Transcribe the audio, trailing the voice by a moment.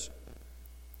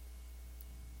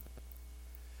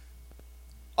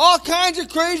All kinds of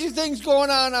crazy things going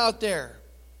on out there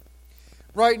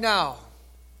right now.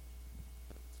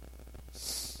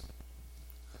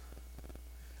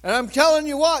 And I'm telling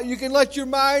you what, you can let your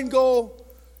mind go.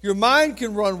 Your mind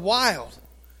can run wild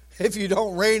if you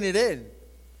don't rein it in.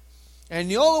 And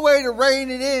the only way to rein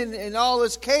it in all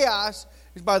this chaos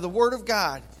is by the Word of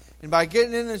God. And by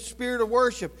getting in the spirit of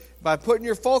worship. By putting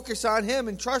your focus on Him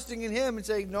and trusting in Him and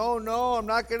saying, no, I'm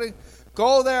not going to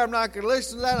go there. I'm not going to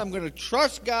listen to that. I'm going to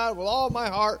trust God with all my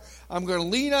heart. I'm going to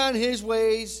lean on His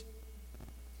ways.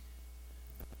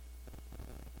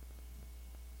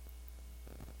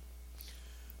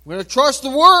 I'm going to trust the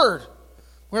Word.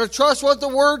 I'm going to trust what the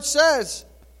Word says.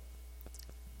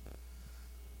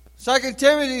 2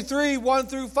 Timothy 3, 1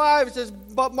 through 5, it says,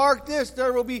 but mark this,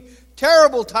 there will be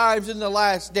terrible times in the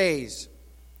last days.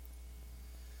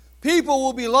 People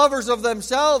will be lovers of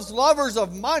themselves, lovers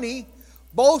of money,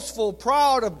 boastful,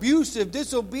 proud, abusive,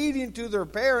 disobedient to their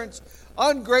parents,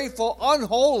 ungrateful,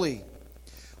 unholy,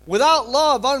 without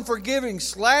love, unforgiving,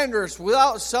 slanderous,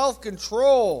 without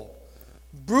self-control,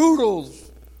 brutal,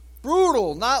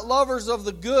 not lovers of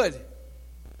the good,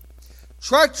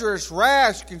 treacherous,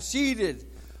 rash, conceited,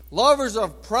 lovers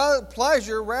of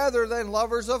pleasure rather than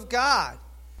lovers of God,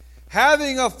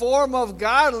 having a form of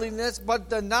godliness but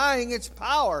denying its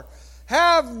power.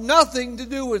 Have nothing to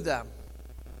do with them.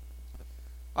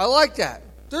 I like that.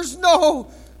 There's no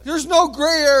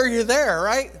gray area there,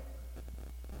 right?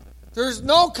 There's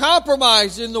no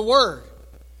compromise in the Word.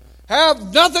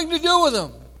 Have nothing to do with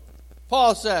them,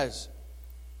 Paul says.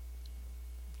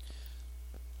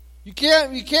 You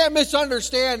can't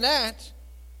misunderstand that.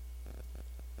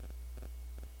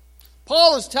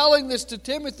 Paul is telling this to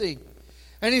Timothy,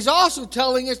 and he's also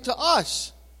telling it to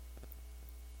us.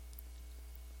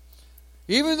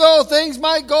 Even though things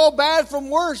might go bad from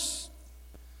worse,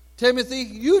 Timothy,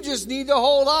 you just need to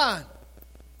hold on.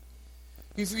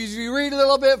 If you read a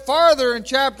little bit farther in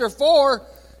chapter 4,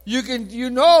 you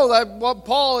know that what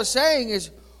Paul is saying is,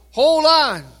 hold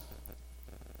on.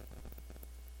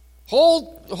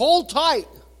 Hold tight.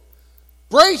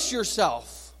 Brace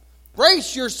yourself.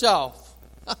 Brace yourself.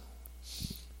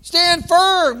 Stand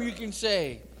firm, you can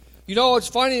say. You know, it's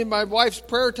funny, in my wife's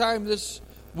prayer time this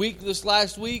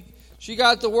last week, she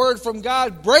got the word from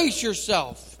God, brace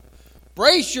yourself.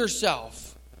 Brace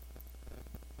yourself.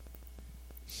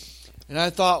 And I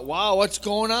thought, wow, what's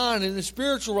going on in the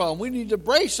spiritual realm? We need to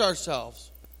brace ourselves.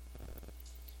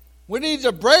 We need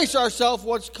to brace ourselves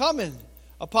what's coming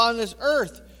upon this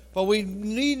earth. But we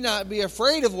need not be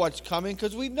afraid of what's coming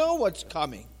because we know what's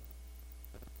coming.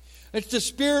 It's the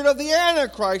spirit of the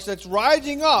Antichrist that's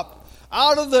rising up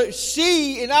out of the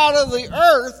sea and out of the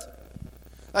earth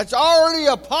that's already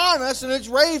upon us, and it's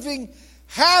raising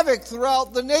havoc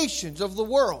throughout the nations of the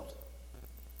world.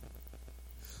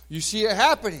 You see it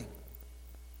happening.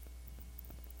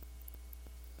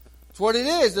 It's what it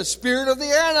is, the spirit of the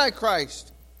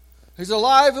Antichrist. He's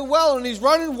alive and well, and he's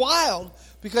running wild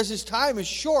because his time is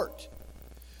short.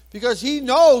 Because he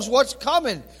knows what's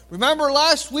coming. Remember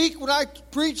last week when I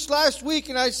preached last week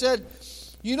and I said,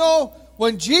 you know,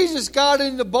 when Jesus got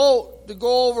in the boat to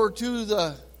go over to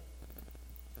the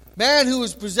man who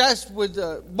was possessed with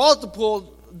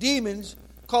multiple demons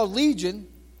called Legion,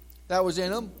 that was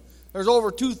in him. There's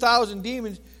over 2,000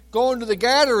 demons going to the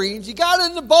Gadarenes. He got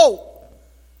in the boat.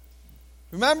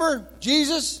 Remember,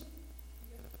 Jesus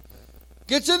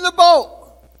gets in the boat.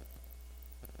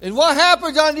 And what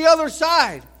happens on the other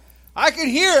side? I can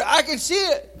hear it. I can see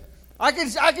it. I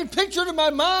can picture it in my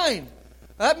mind.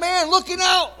 That man looking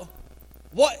out.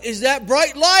 What is that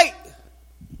bright light?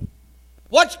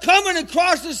 What's coming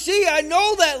across the sea? I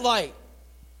know that light.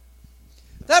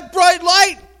 That bright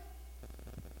light.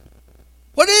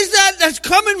 What is that that's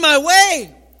coming my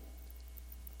way?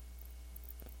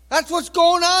 That's what's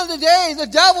going on today. The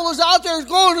devil is out there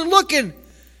going and looking.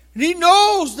 And he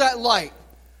knows that light.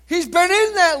 He's been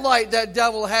in that light, that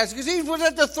devil has, because he was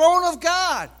at the throne of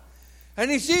God. And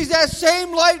he sees that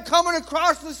same light coming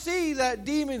across the sea, that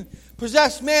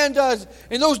demon-possessed man does.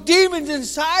 And those demons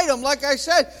inside him, like I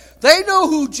said, they know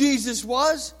who Jesus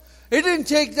was. It didn't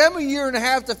take them a year and a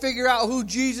half to figure out who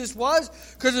Jesus was,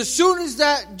 because as soon as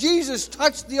that Jesus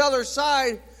touched the other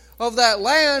side of that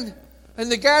land, and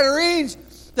the Gadarenes,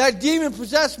 that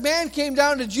demon-possessed man came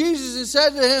down to Jesus and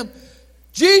said to him,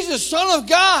 Jesus, Son of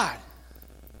God.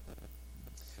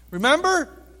 Remember?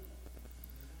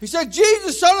 He said,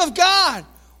 Jesus, Son of God,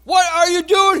 what are you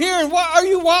doing here and what are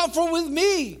you wanting with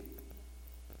me?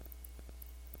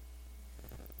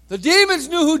 The demons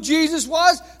knew who Jesus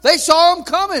was. They saw him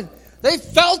coming. They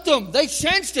felt them. They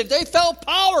sensed it. They felt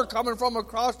power coming from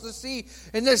across the sea.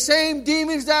 And the same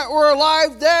demons that were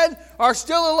alive then are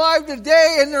still alive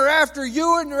today. And they're after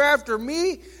you and they're after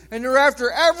me. And they're after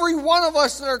every one of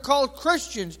us that are called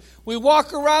Christians. We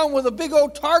walk around with a big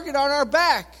old target on our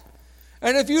back.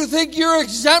 And if you think you're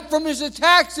exempt from his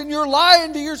attacks, then you're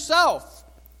lying to yourself.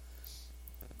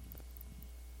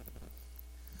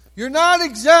 You're not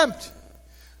exempt.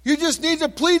 You just need to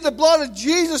plead the blood of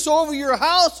Jesus over your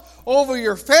house, over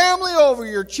your family, over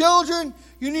your children.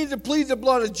 You need to plead the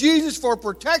blood of Jesus for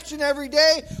protection every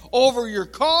day over your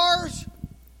cars.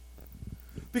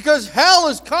 Because hell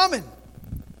is coming.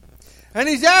 And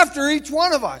he's after each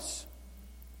one of us.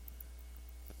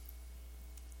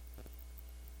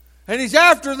 And he's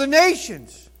after the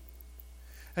nations.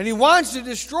 And he wants to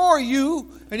destroy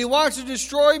you, and he wants to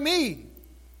destroy me.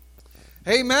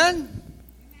 Amen?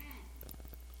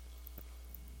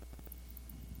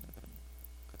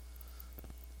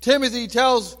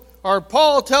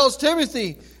 Paul tells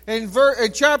Timothy in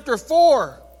chapter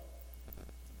 4.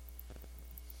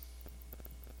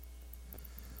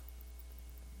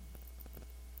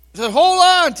 He said, hold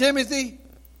on, Timothy.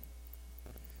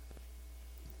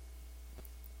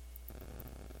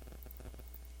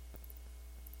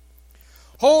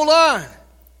 Hold on.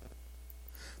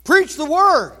 Preach the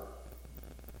word.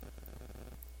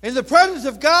 In the presence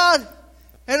of God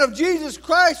and of Jesus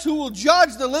Christ, who will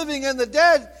judge the living and the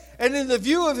dead, and in the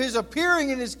view of his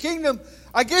appearing in his kingdom,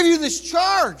 I give you this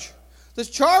charge. This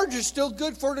charge is still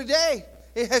good for today.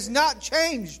 It has not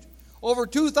changed over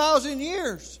 2,000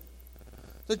 years.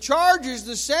 The charge is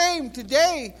the same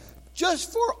today,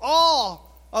 just for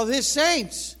all of his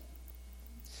saints.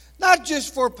 Not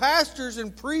just for pastors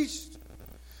and priests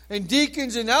and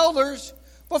deacons and elders,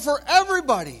 but for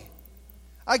everybody.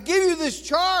 I give you this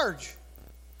charge.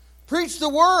 Preach the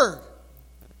word.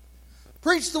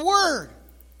 Preach the word.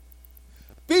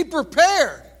 Be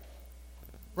prepared.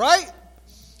 Right?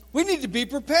 We need to be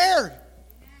prepared.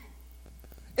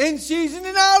 In season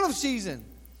and out of season.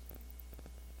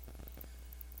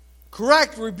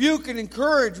 Correct, rebuke, and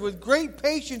encourage with great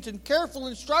patience and careful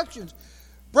instructions.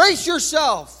 Brace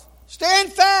yourself.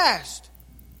 Stand fast.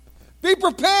 Be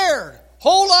prepared.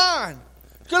 Hold on.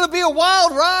 It's going to be a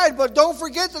wild ride, but don't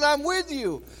forget that I'm with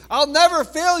you. I'll never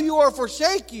fail you or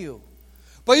forsake you.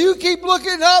 But you keep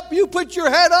looking up. You put your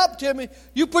head up, Timothy.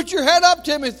 You put your head up,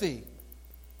 Timothy.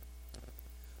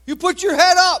 You put your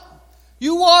head up.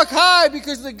 You walk high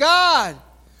because the God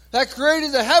that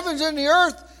created the heavens and the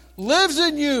earth lives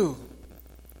in you.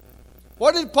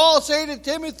 What did Paul say to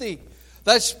Timothy?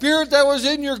 That spirit that was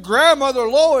in your grandmother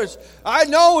Lois, I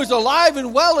know is alive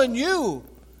and well in you.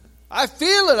 I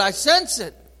feel it. I sense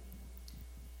it.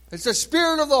 It's the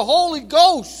spirit of the Holy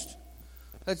Ghost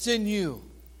that's in you.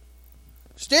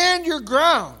 Stand your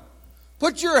ground.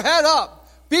 Put your head up.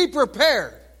 Be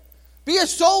prepared. Be a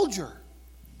soldier.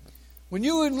 When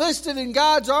you enlisted in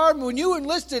God's army, when you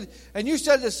enlisted and you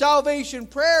said the salvation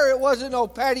prayer, it wasn't no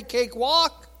patty cake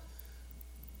walk.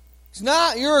 It's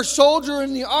not. You're a soldier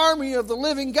in the army of the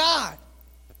living God.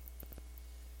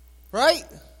 Right?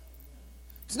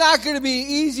 It's not going to be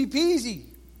easy peasy.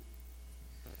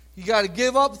 You got to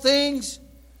give up things.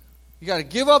 You got to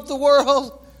give up the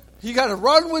world. You got to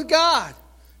run with God.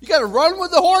 You got to run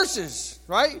with the horses.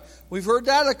 Right? We've heard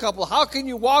that a couple. How can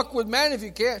you walk with men if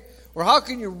you can't? Or how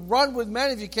can you run with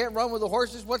men if you can't run with the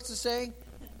horses? What's the saying?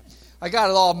 I got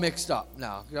it all mixed up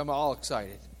now. I'm all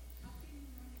excited.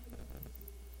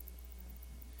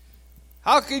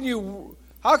 How can you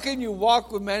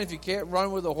walk with men if you can't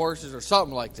run with the horses, or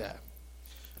something like that?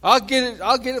 I'll get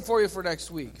it for you for next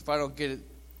week if I don't get it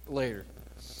later.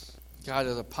 God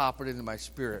doesn't pop it into my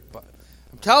spirit, but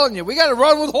I'm telling you, we got to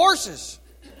run with horses.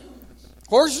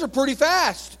 Horses are pretty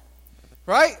fast,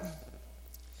 right?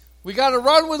 We got to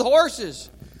run with horses.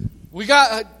 We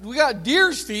got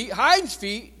deer's feet, hinds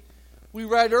feet. We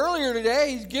read earlier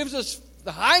today, he gives us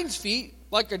the hinds feet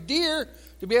like a deer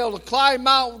to be able to climb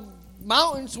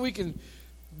mountains so we can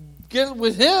get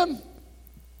with him.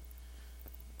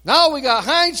 Now we got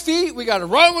hinds feet. We got to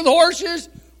run with horses.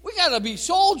 We got to be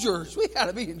soldiers. We got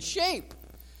to be in shape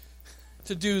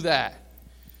to do that.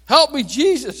 Help me,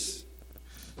 Jesus,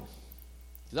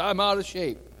 because I'm out of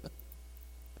shape.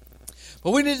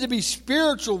 But we need to be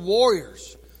spiritual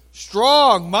warriors,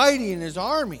 strong, mighty in his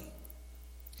army.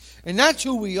 And that's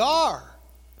who we are.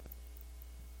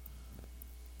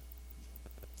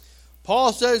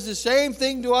 Paul says the same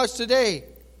thing to us today.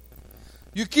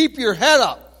 You keep your head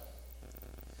up.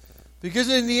 Because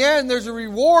in the end, there's a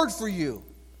reward for you.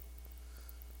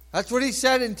 That's what he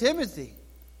said in Timothy.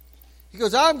 He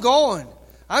goes, I'm going.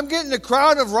 I'm getting the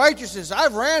crown of righteousness.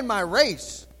 I've ran my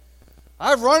race.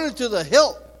 I've run it to the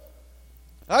hilt.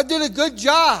 I did a good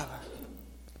job.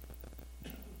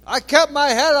 I kept my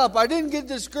head up. I didn't get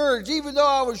discouraged, even though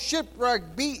I was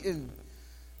shipwrecked, beaten,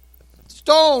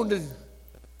 stoned, and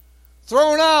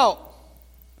thrown out.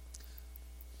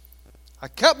 I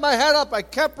kept my head up. I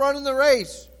kept running the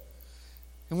race.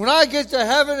 And when I get to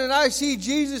heaven and I see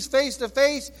Jesus face to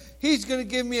face, He's going to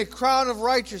give me a crown of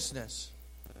righteousness.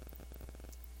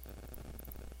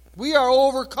 We are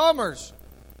overcomers.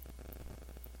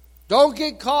 Don't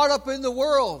get caught up in the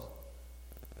world,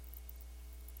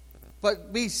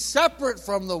 but be separate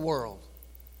from the world.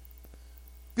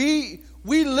 We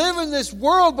live in this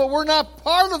world, but we're not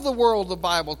part of the world, the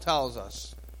Bible tells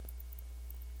us.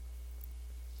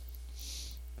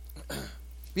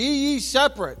 Be ye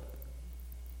separate.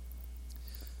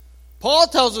 Paul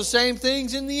tells the same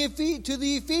things to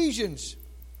the Ephesians.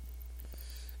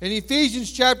 In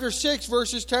Ephesians chapter 6,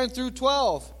 verses 10 through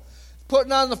 12.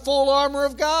 Putting on the full armor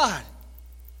of God.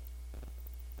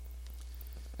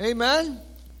 Amen? Amen.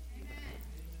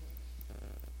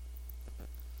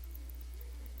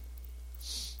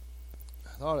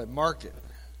 I thought I marked it.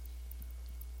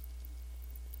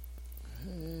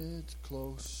 It's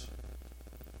close.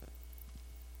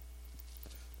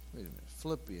 Wait a minute.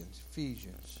 Philippians,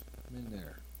 Ephesians. I'm in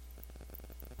there.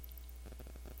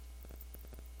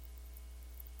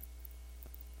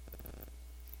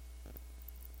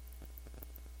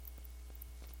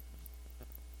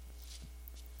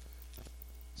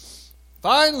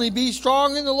 Finally, be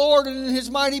strong in the Lord and in His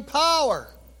mighty power.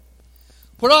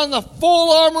 Put on the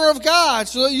full armor of God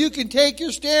so that you can take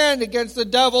your stand against the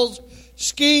devil's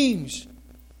schemes.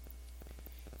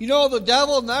 You know, the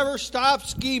devil never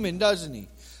stops scheming, doesn't he?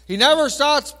 He never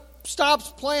stops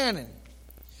planning.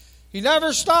 He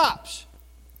never stops.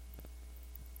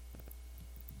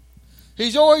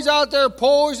 He's always out there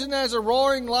posing as a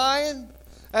roaring lion,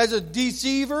 as a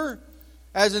deceiver,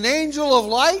 as an angel of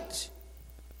light.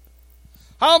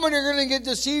 How many are going to get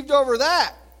deceived over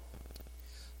that?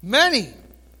 Many.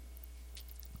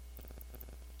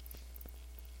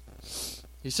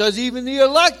 He says even the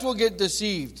elect will get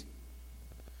deceived.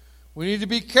 We need to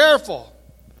be careful.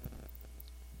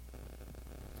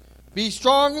 Be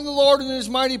strong in the Lord and in His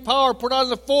mighty power. Put on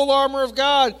the full armor of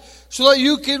God so that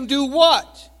you can do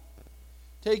what?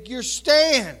 Take your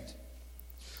stand.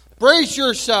 Brace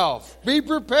yourself. Be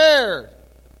prepared.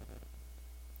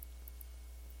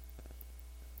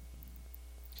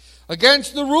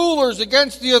 Against the rulers,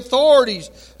 against the authorities,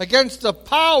 against the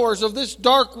powers of this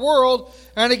dark world,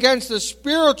 and against the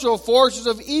spiritual forces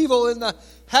of evil in the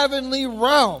heavenly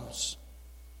realms.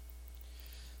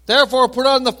 Therefore, put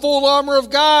on the full armor of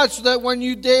God, so that when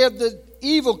the day of the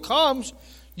evil comes,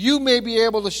 you may be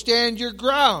able to stand your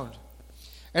ground.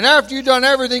 And after you've done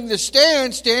everything to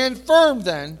stand firm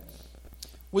then,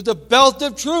 with the belt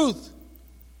of truth.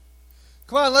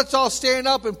 Come on, let's all stand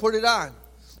up and put it on.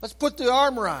 Let's put the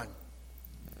armor on.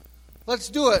 Let's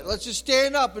do it. Let's just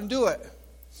stand up and do it.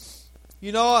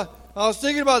 You know, I was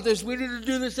thinking about this. We need to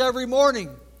do this every morning.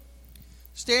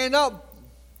 Stand up.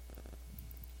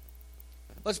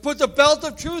 Let's put the belt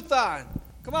of truth on.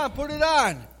 Come on, put it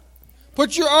on.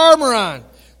 Put your armor on.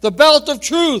 The belt of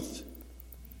truth.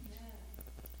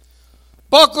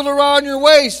 Buckled around your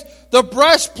waist, the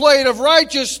breastplate of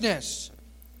righteousness.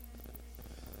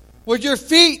 With your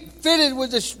feet fitted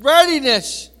with this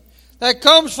readiness that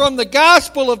comes from the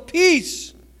gospel of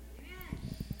peace.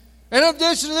 And in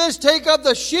addition to this, take up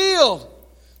the shield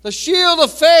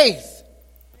of faith,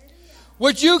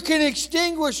 which you can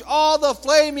extinguish all the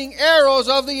flaming arrows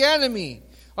of the enemy,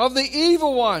 of the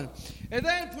evil one. And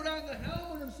then put on the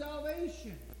helmet of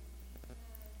salvation.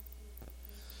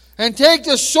 And take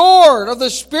the sword of the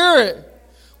Spirit,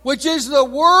 which is the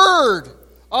Word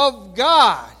of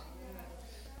God.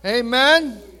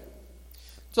 Amen.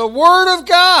 The Word of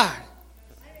God.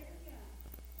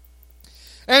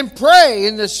 And pray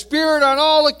in the Spirit on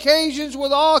all occasions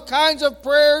with all kinds of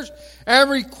prayers and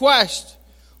requests.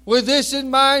 With this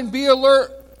in mind, be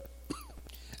alert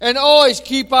and always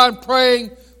keep on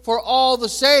praying for all the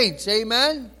saints.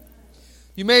 Amen?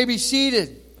 You may be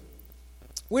seated.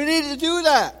 We need to do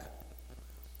that.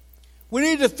 We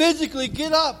need to physically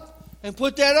get up and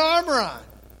put that armor on.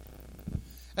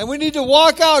 And we need to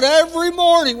walk out every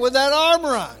morning with that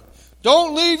armor on.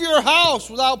 Don't leave your house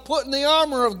without putting the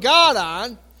armor of God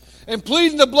on and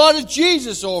pleading the blood of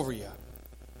Jesus over you.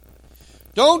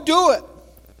 Don't do it.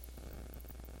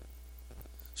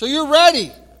 So you're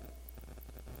ready.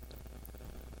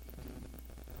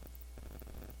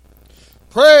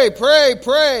 Pray, pray,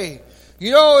 pray.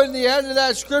 You know, in the end of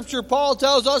that scripture, Paul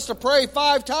tells us to pray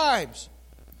 5 times.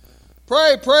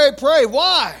 Pray, pray, pray.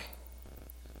 Why?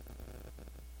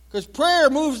 Because prayer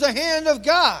moves the hand of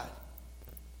God.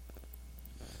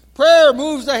 Prayer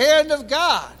moves the hand of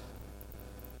God.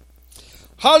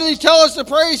 How did he tell us to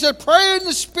pray? He said, pray in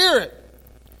the Spirit.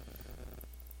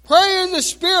 Pray in the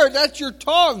Spirit. That's your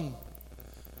tongue.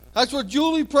 That's what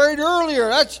Julie prayed earlier.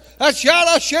 That's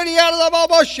yada shedi yada la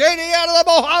baba shedi yada la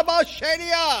bohaba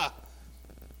shedia.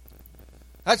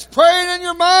 That's praying in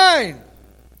your mind.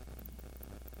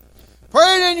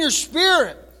 Praying in your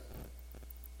spirit.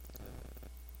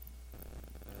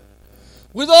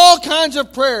 With all kinds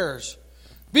of prayers.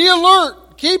 Be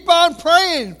alert. Keep on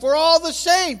praying for all the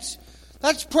saints.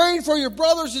 That's praying for your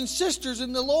brothers and sisters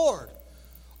in the Lord.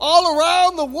 All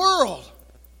around the world.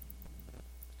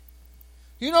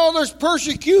 You know, there's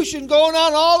persecution going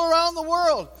on all around the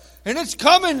world. And it's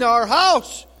coming to our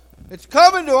house. It's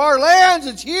coming to our lands.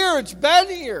 It's here. It's been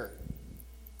here.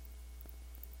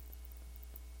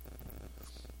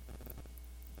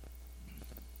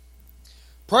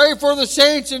 Pray for the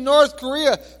saints in North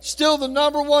Korea. Still the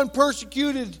number one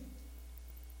persecuted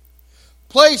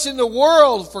place in the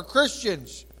world for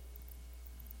Christians.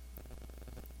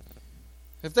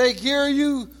 If they hear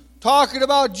you talking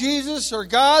about Jesus or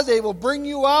God, they will bring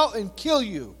you out and kill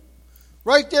you.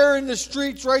 Right there in the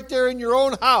streets, right there in your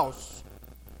own house.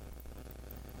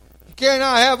 You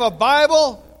cannot have a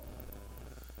Bible.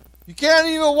 You can't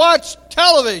even watch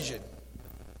television.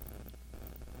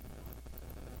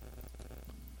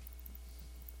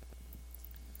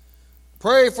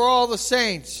 Pray for all the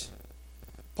saints.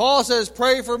 Paul says,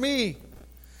 pray for me,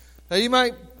 that you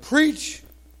might preach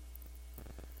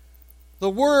the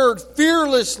word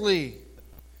fearlessly,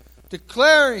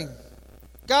 declaring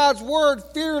God's word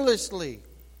fearlessly.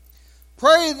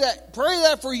 Pray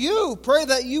that for you. Pray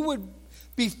that you would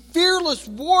be fearless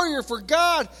warrior for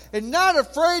God and not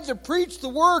afraid to preach the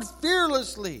word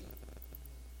fearlessly.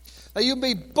 That you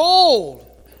be bold.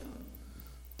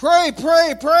 Pray,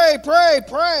 pray, pray, pray,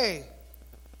 pray.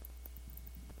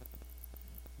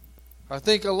 I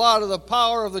think a lot of the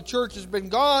power of the church has been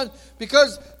gone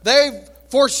because they've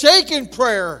forsaken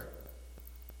prayer.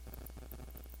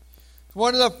 It's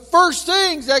one of the first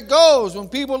things that goes when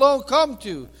people don't come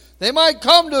to. They might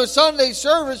come to a Sunday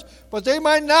service, but they're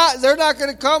not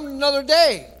going to come another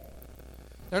day.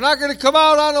 They're not going to come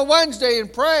out on a Wednesday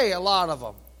and pray, a lot of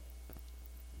them.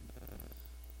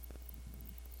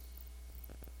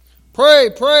 Pray,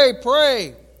 pray,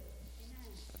 pray.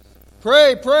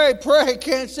 Pray, pray, pray.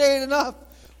 Can't say it enough.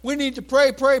 We need to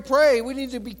pray, pray, pray. We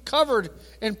need to be covered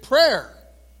in prayer.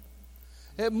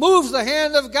 It moves the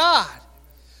hand of God.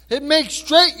 It makes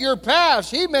straight your paths.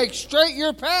 He makes straight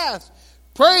your paths.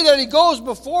 Pray that He goes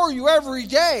before you every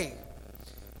day.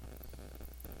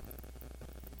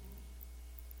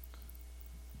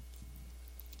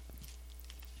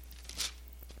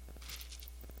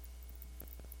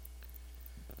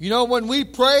 You know, when we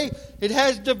pray, it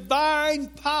has divine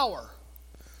power.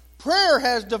 Prayer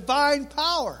has divine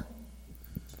power.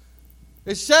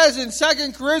 It says in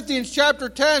 2 Corinthians chapter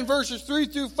 10, verses 3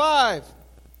 through 5.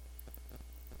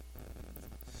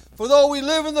 For though we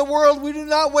live in the world, we do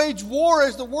not wage war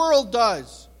as the world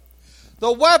does.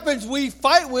 The weapons we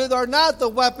fight with are not the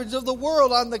weapons of the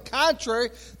world. On the contrary,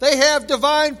 they have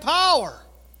divine power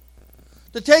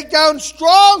to take down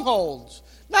strongholds.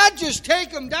 Not just take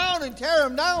them down and tear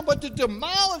them down, but to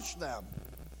demolish them.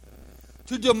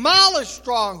 To demolish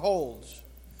strongholds.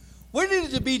 We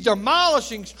need to be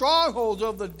demolishing strongholds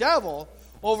of the devil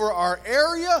over our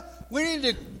area. We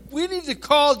need to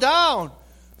call down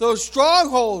those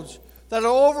strongholds that are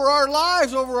over our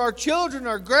lives, over our children,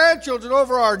 our grandchildren,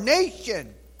 over our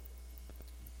nation.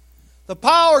 The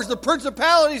powers, the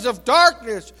principalities of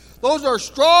darkness, those are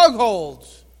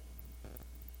strongholds.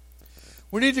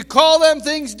 We need to call them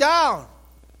things down.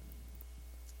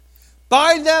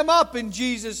 Bind them up in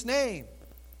Jesus' name.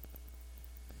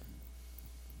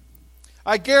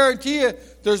 I guarantee you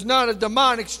there's not a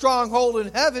demonic stronghold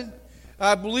in heaven.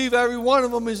 I believe every one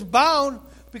of them is bound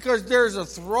because there's a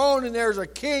throne and there's a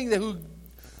king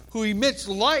who emits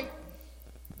light.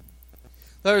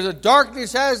 There's a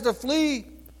darkness has to flee.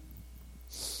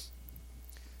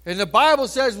 And the Bible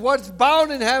says what's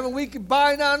bound in heaven we can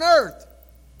bind on earth.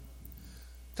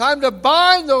 Time to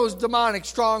bind those demonic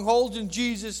strongholds in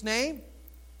Jesus' name.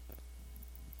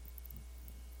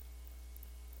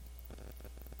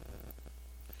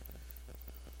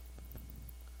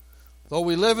 Though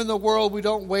we live in the world, we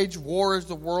don't wage war as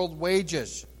the world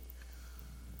wages.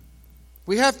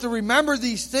 We have to remember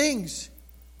these things,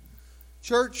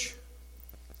 church.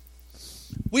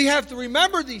 We have to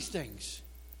remember these things.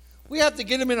 We have to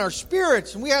get them in our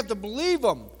spirits, and we have to believe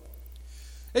them.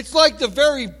 It's like the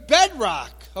very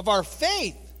bedrock of our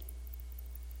faith.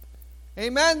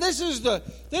 Amen. This is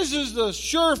the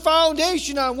sure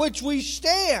foundation on which we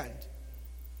stand.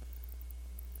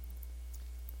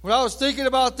 When I was thinking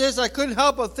about this, I couldn't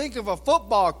help but think of a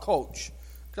football coach.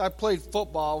 I played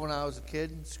football when I was a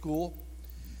kid in school.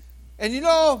 And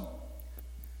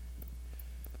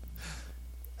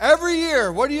every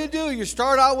year, what do? You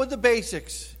start out with the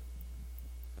basics.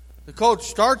 The coach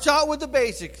starts out with the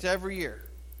basics every year.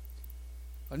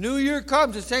 A new year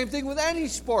comes, the same thing with any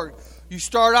sport. You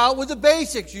start out with the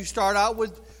basics. You start out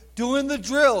with doing the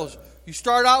drills. You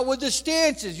start out with the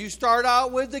stances. You start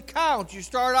out with the counts. You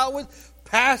start out with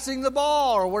passing the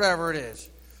ball or whatever it is.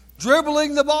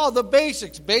 Dribbling the ball, the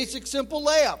basics. Basic simple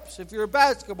layups if you're a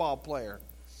basketball player.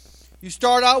 You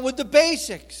start out with the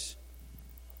basics.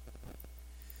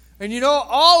 And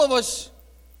all of us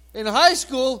in high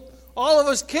school, all of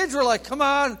us kids were like, come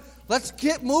on, let's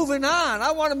get moving on.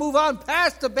 I want to move on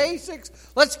past the basics.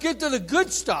 Let's get to the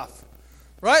good stuff.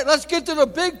 Right? Let's get to the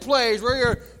big plays where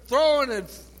you're throwing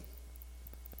it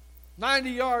 90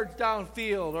 yards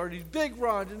downfield, or these big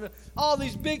runs, and all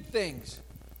these big things.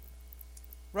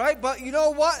 Right? But you know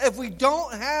what? If we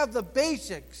don't have the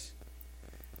basics,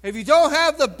 if you don't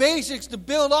have the basics to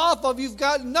build off of, you've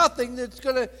got nothing that's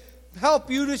going to help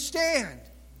you to stand.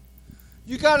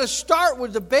 You got to start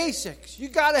with the basics. You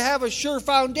got to have a sure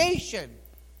foundation.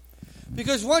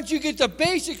 Because once you get the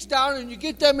basics down and you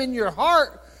get them in your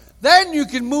heart, then you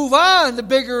can move on to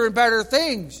bigger and better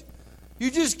things.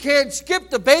 You just can't skip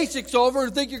the basics over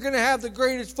and think you're going to have the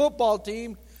greatest football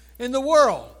team in the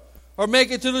world or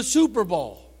make it to the Super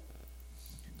Bowl.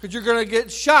 Because you're going to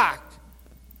get shocked.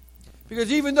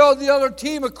 Because even though the other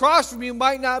team across from you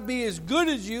might not be as good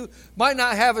as you, might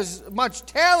not have as much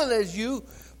talent as you,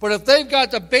 but if they've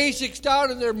got the basics down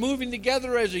and they're moving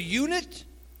together as a unit,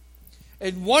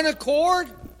 in one accord,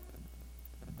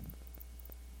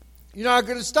 you're not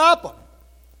going to stop them.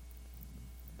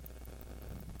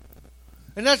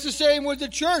 And that's the same with the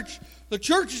church. The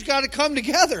church has got to come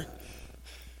together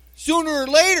sooner or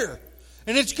later.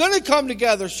 And it's going to come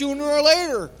together sooner or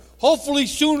later. Hopefully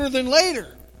sooner than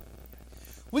later.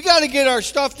 We got to get our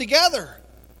stuff together.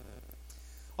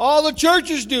 All the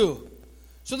churches do.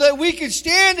 So that we can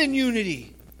stand in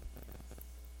unity.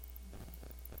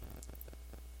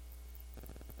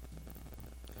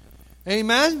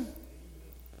 Amen?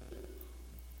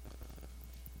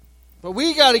 But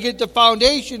we got to get the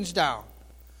foundations down.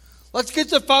 Let's get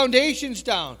the foundations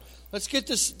down. Let's get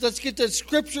the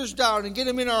scriptures down and get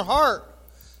them in our heart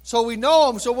so we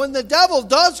know them. So when the devil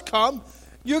does come,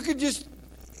 you can just,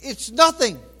 it's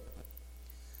nothing.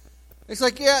 It's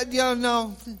like,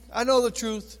 no, I know the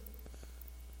truth.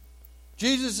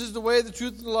 Jesus is the way, the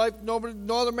truth, and the life. No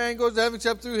other man goes to heaven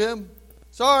except through him.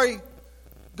 Sorry.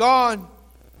 Gone.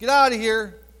 Get out of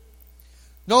here.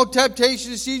 No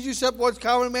temptation to seize you except what's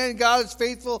common to man. God is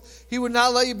faithful. He would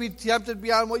not let you be tempted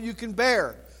beyond what you can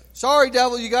bear. Sorry,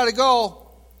 devil, you got to go.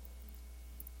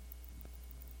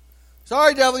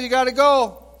 Sorry, devil, you got to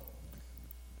go.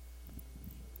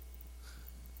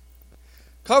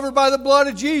 Covered by the blood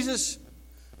of Jesus.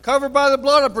 Covered by the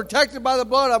blood. I'm protected by the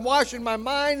blood. I'm washing my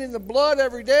mind in the blood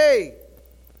every day.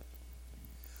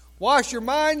 Wash your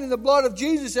mind in the blood of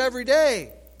Jesus every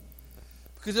day.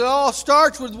 Because it all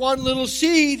starts with one little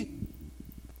seed.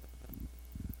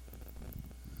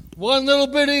 One little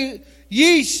bit of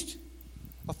yeast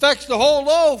affects the whole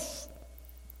loaf.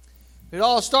 It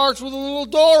all starts with a little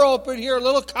door open here, a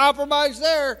little compromise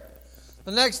there.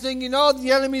 The next thing you know,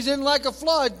 the enemy's in like a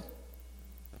flood.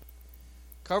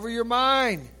 Cover your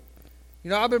mind.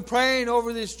 I've been praying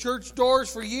over these church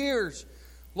doors for years.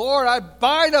 Lord, I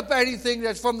bind up anything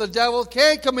that's from the devil.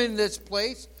 Can't come in this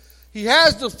place. He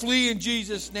has to flee in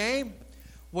Jesus' name.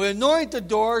 We anoint the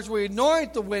doors. We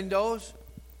anoint the windows.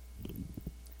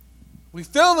 We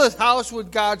fill this house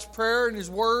with God's prayer and His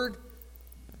Word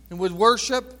and with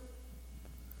worship.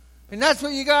 And that's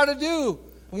what you got to do.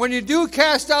 And when you do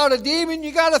cast out a demon,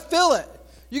 you got to fill it.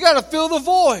 You got to fill the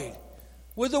void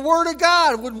with the Word of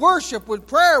God, with worship, with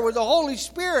prayer, with the Holy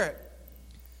Spirit.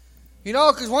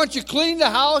 Because once you clean the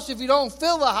house, if you don't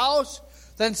fill the house,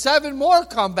 then 7 more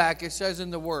come back, it says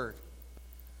in the Word.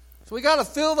 So we got to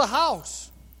fill the house.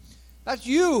 That's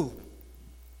you.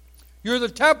 You're the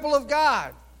temple of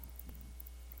God.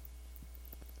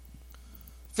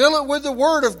 Fill it with the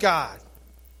Word of God.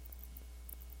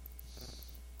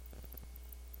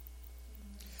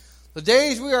 The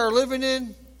days we are living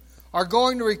in are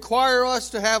going to require us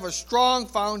to have a strong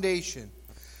foundation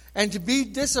and to be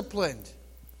disciplined.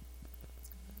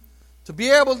 To be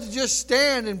able to just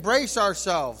stand and brace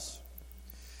ourselves.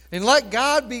 And let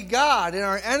God be God and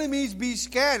our enemies be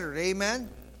scattered. Amen?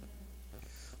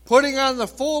 Putting on the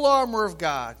full armor of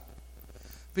God.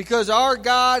 Because our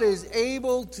God is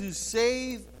able to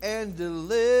save and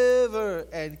deliver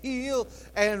and heal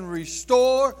and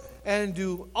restore and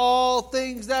do all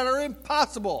things that are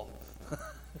impossible.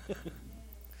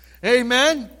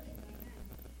 Amen?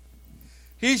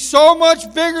 He's so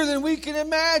much bigger than we can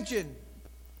imagine.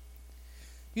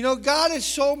 You know, God is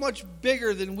so much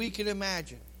bigger than we can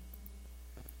imagine.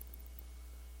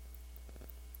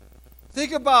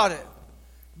 Think about it.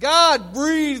 God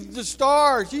breathed the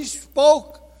stars. He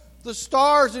spoke the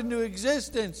stars into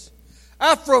existence.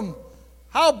 Ephraim,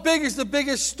 how big is the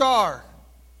biggest star?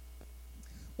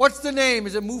 What's the name?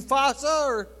 Is it Mufasa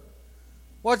or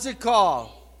what's it called?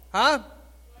 Huh?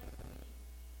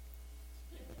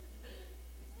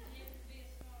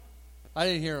 I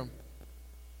didn't hear him.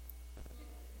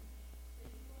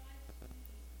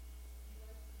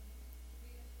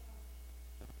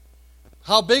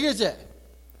 How big is it?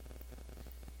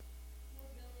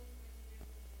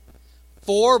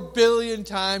 4 billion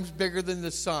times bigger than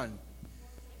the sun.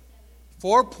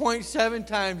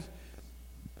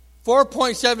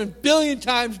 4.7 billion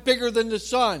times bigger than the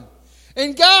sun.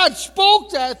 And God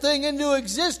spoke that thing into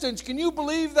existence. Can you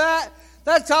believe that?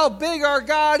 That's how big our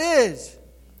God is.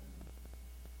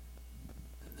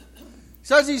 It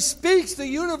says He speaks the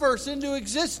universe into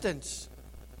existence.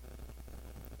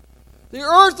 The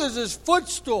earth is His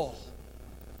footstool.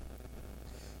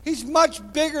 He's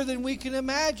much bigger than we can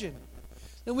imagine,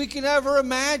 than we can ever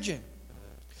imagine.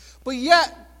 But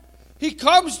yet, He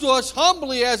comes to us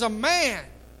humbly as a man.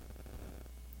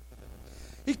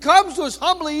 He comes to us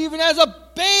humbly even as a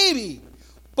baby,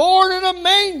 born in a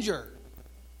manger.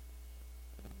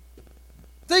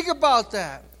 Think about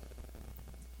that.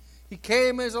 He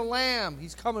came as a lamb.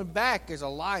 He's coming back as a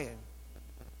lion.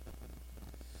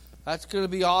 That's going to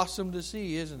be awesome to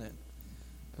see, isn't it?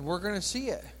 And we're going to see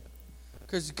it.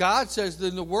 Because God says,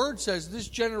 then the Word says, this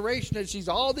generation that sees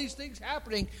all these things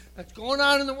happening that's going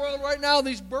on in the world right now,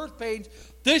 these birth pains,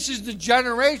 this is the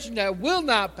generation that will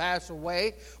not pass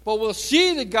away, but will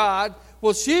see God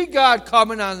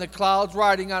coming on the clouds,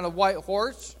 riding on a white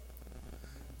horse.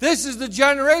 This is the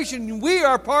generation. We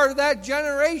are part of that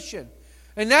generation.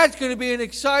 And that's going to be an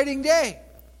exciting day.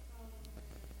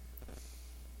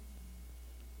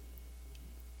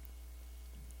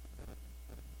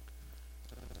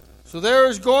 So there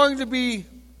is going to be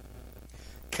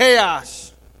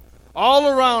chaos all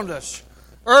around us.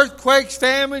 Earthquakes,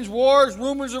 famines, wars,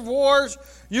 rumors of wars.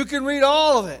 You can read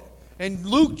all of it in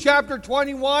Luke chapter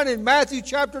 21 and Matthew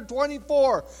chapter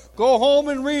 24. Go home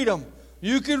and read them.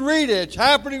 You can read it. It's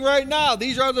happening right now.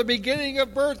 These are the beginning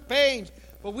of birth pains.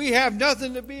 But we have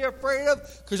nothing to be afraid of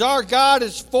because our God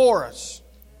is for us.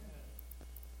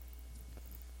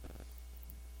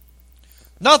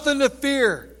 Nothing to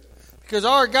fear because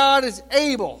our God is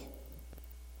able.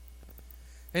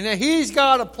 And that He's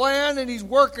got a plan and He's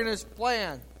working His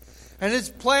plan. And His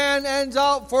plan ends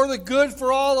out for the good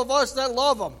for all of us that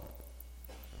love Him.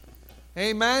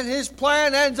 Amen. His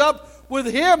plan ends up with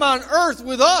Him on earth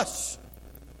with us.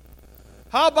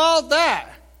 How about that?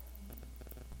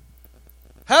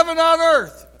 Heaven on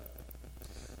earth.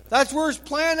 That's where His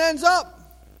plan ends up.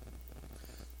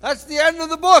 That's the end of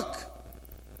the book.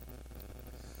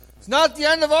 It's not the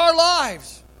end of our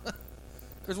lives.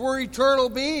 Because we're eternal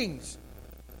beings.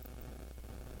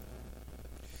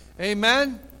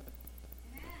 Amen?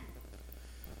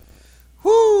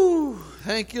 Whoo!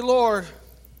 Thank you, Lord.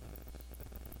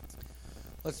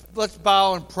 Let's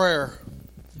bow in prayer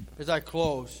as I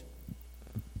close.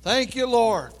 Thank you,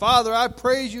 Lord. Father, I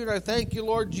praise You and I thank You,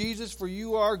 Lord Jesus, for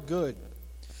You are good.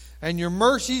 And Your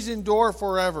mercies endure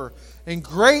forever. And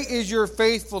great is Your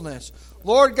faithfulness.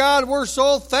 Lord God, we're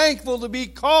so thankful to be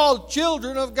called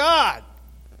children of God.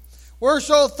 We're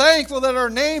so thankful that our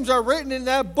names are written in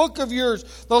that book of Yours,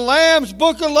 the Lamb's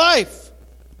Book of Life.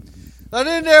 That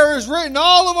in there is written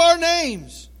all of our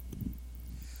names.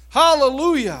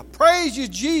 Hallelujah. Praise You,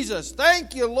 Jesus.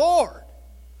 Thank You, Lord.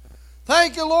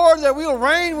 Thank You, Lord, that we'll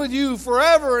reign with You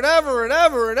forever and ever and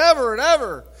ever and ever and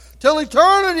ever till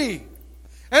eternity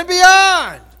and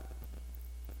beyond.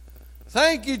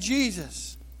 Thank You,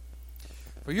 Jesus.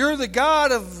 For You're the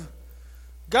God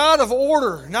of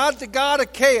order, not the God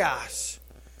of chaos.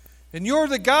 And You're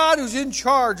the God who's in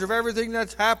charge of everything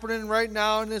that's happening right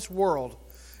now in this world.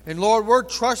 And Lord, we're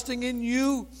trusting in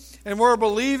You and we're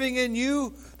believing in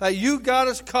You that You got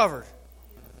us covered.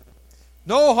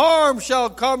 No harm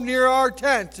shall come near our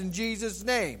tents in Jesus'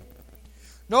 name.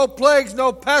 No plagues,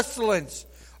 no pestilence.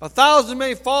 1,000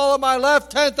 may fall at my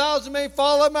left, 10,000 may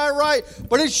fall at my right,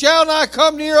 but it shall not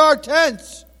come near our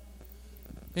tents.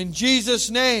 In Jesus'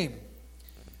 name.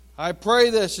 I pray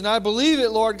this and I believe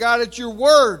it, Lord God. It's Your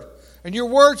word. And your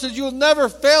word says you'll never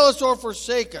fail us or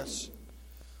forsake us.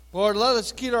 Lord, let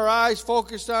us keep our eyes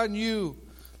focused on you,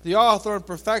 the author and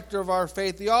perfecter of our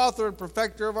faith, the author and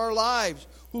perfecter of our lives,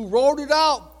 who wrote it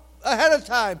out ahead of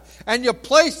time, and you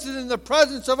placed it in the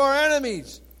presence of our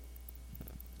enemies.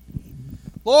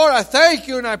 Lord, I thank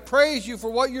you and I praise you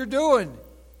for what you're doing.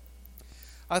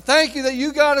 I thank you that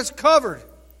you got us covered,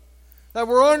 that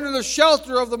we're under the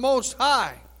shelter of the Most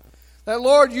High, that,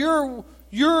 Lord, your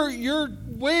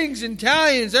wings and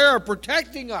talons there are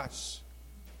protecting us.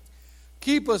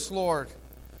 Keep us, Lord.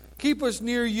 Keep us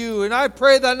near you. And I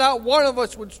pray that not one of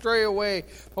us would stray away,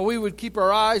 but we would keep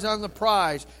our eyes on the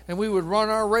prize, and we would run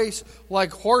our race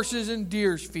like horses and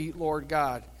deer's feet, Lord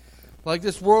God, like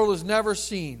this world has never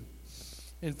seen.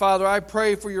 And Father, I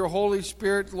pray for your Holy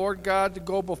Spirit, Lord God, to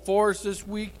go before us this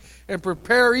week and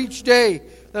prepare each day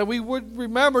that we would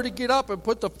remember to get up and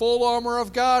put the full armor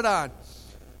of God on.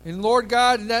 And Lord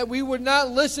God, that we would not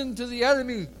listen to the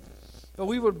enemy, but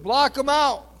we would block them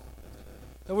out.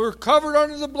 And we're covered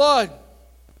under the blood.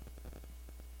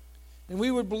 And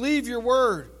we would believe your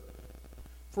word.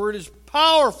 For it is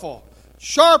powerful,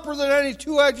 sharper than any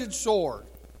two-edged sword.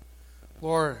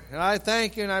 Lord, and I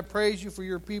thank you and I praise you for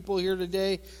your people here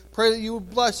today. Pray that you would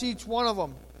bless each one of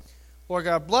them. Lord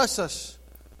God, bless us.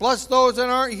 Bless those that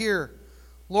aren't here.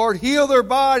 Lord, heal their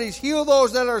bodies. Heal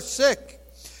those that are sick.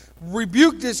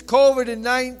 Rebuke this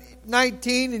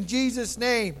COVID-19 in Jesus'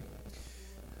 name.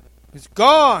 It's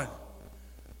gone.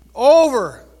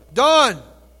 Over. Done.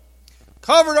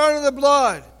 Covered under the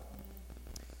blood.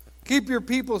 Keep your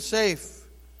people safe.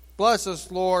 Bless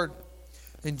us, Lord.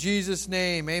 In Jesus'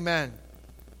 name, amen.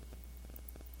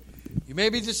 You may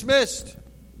be dismissed.